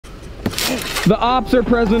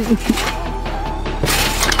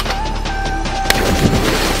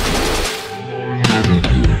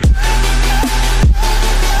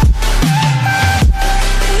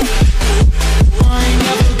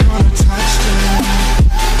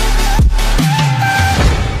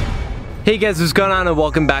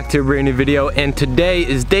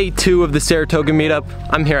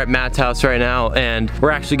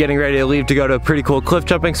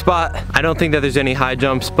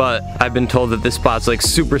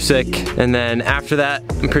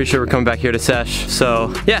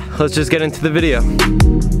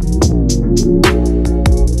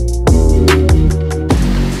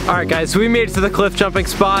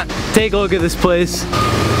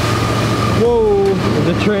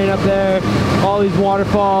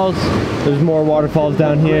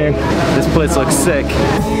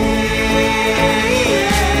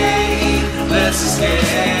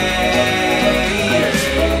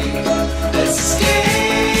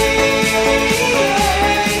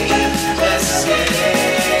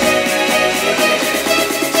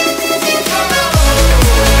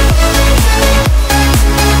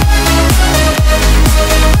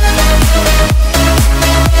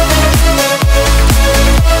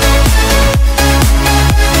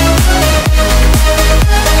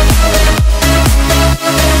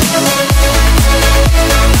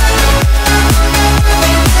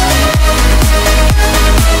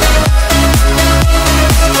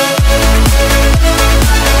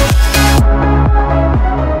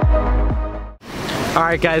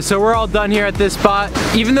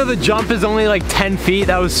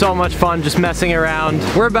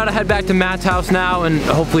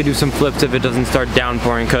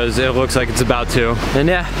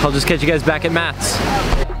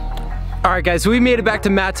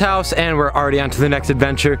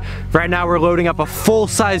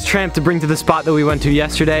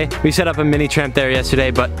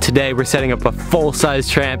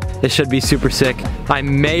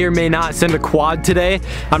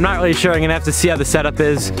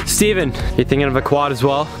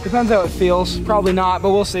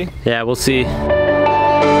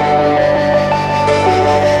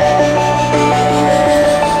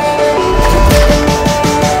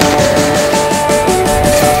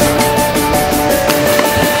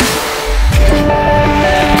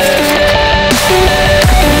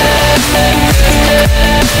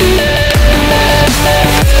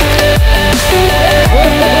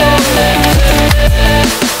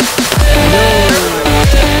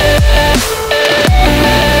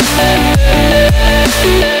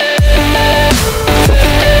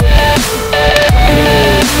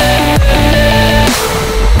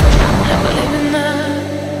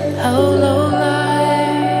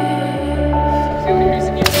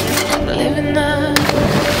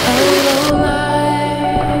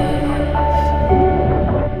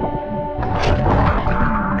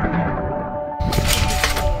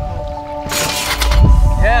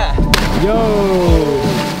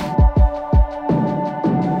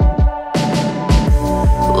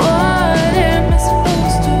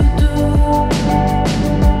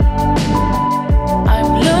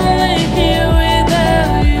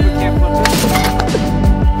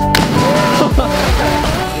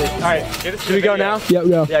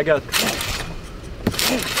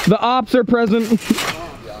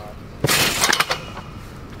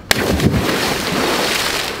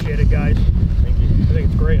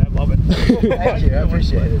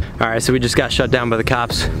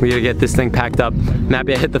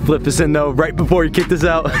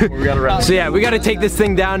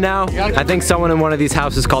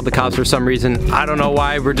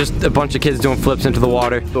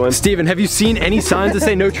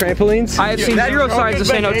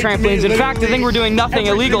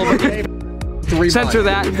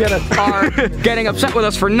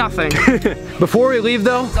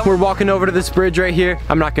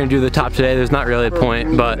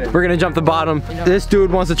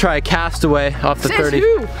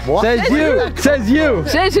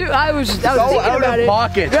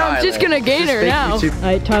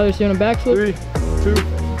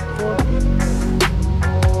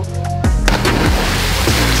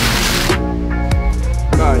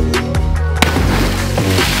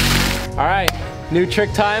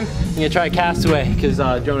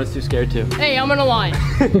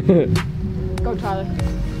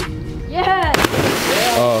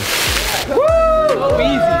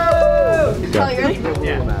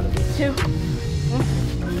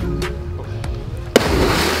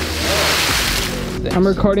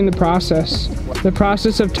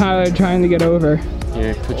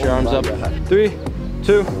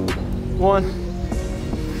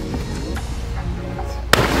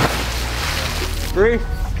3,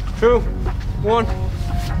 2, 1.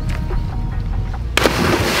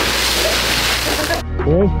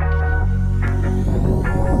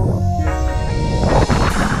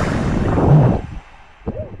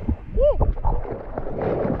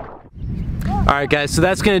 Alright guys, so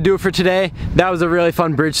that's gonna do it for today. That was a really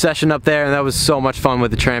fun bridge session up there, and that was so much fun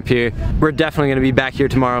with the tramp here. We're definitely gonna be back here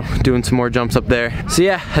tomorrow doing some more jumps up there. So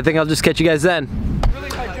yeah, I think I'll just catch you guys then.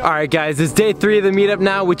 Alright guys, it's day 3 of the meetup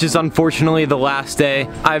now, which is unfortunately the last day.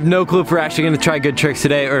 I have no clue if we're actually gonna try good tricks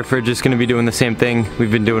today or if we're just gonna be doing the same thing we've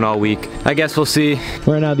been doing all week. I guess we'll see.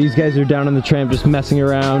 Right now these guys are down on the tramp just messing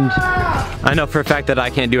around. I know for a fact that I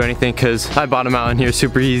can't do anything because I bottom out in here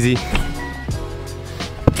super easy.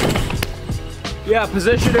 Yeah,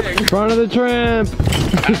 positioning. Front of the tramp.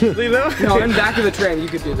 Actually though? No, in back of the tram, you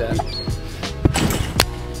could do that.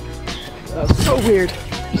 That's so weird.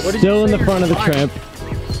 Still in the front of the tramp.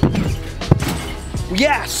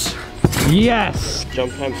 Yes! Yes!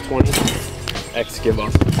 Jump times 20. X give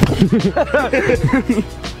up.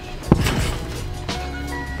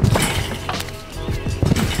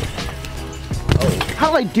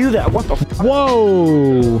 How did I do that? What the f?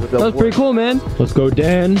 Whoa! That was pretty cool, man. Let's go,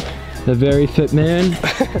 Dan. The very fit man.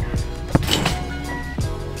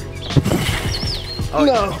 Oh,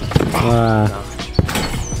 no.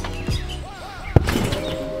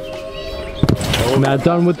 Not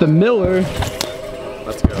done with the Miller.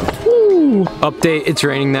 Let's go. Woo. Update, it's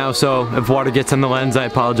raining now, so if water gets on the lens, I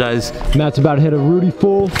apologize. Matt's about to hit a Rudy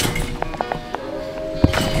full.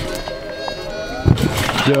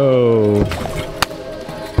 Yo.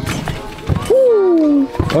 Woo.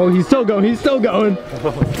 Oh, he's still going, he's still going.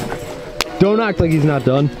 Don't act like he's not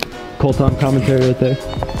done. Cold Tom commentary right there.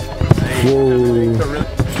 Whoa.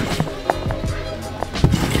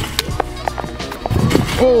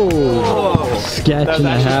 Oh, sketch and a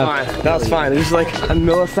half. Fine. That was fine. It was like a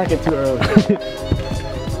millisecond too early.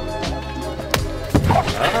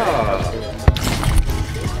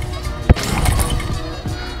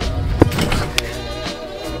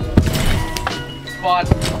 Spot.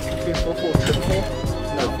 Full, triple.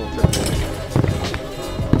 No, full, triple.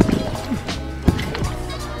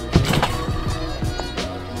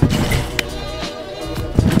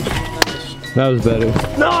 That was better.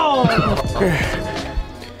 No!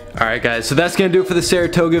 Alright guys, so that's gonna do it for the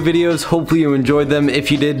Saratoga videos. Hopefully you enjoyed them.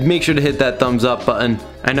 If you did, make sure to hit that thumbs up button.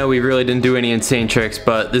 I know we really didn't do any insane tricks,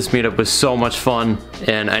 but this meetup was so much fun.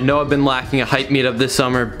 And I know I've been lacking a hype meetup this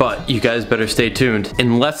summer, but you guys better stay tuned.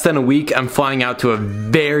 In less than a week, I'm flying out to a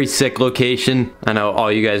very sick location. I know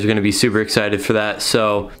all you guys are gonna be super excited for that,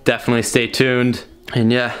 so definitely stay tuned.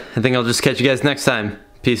 And yeah, I think I'll just catch you guys next time.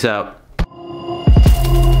 Peace out.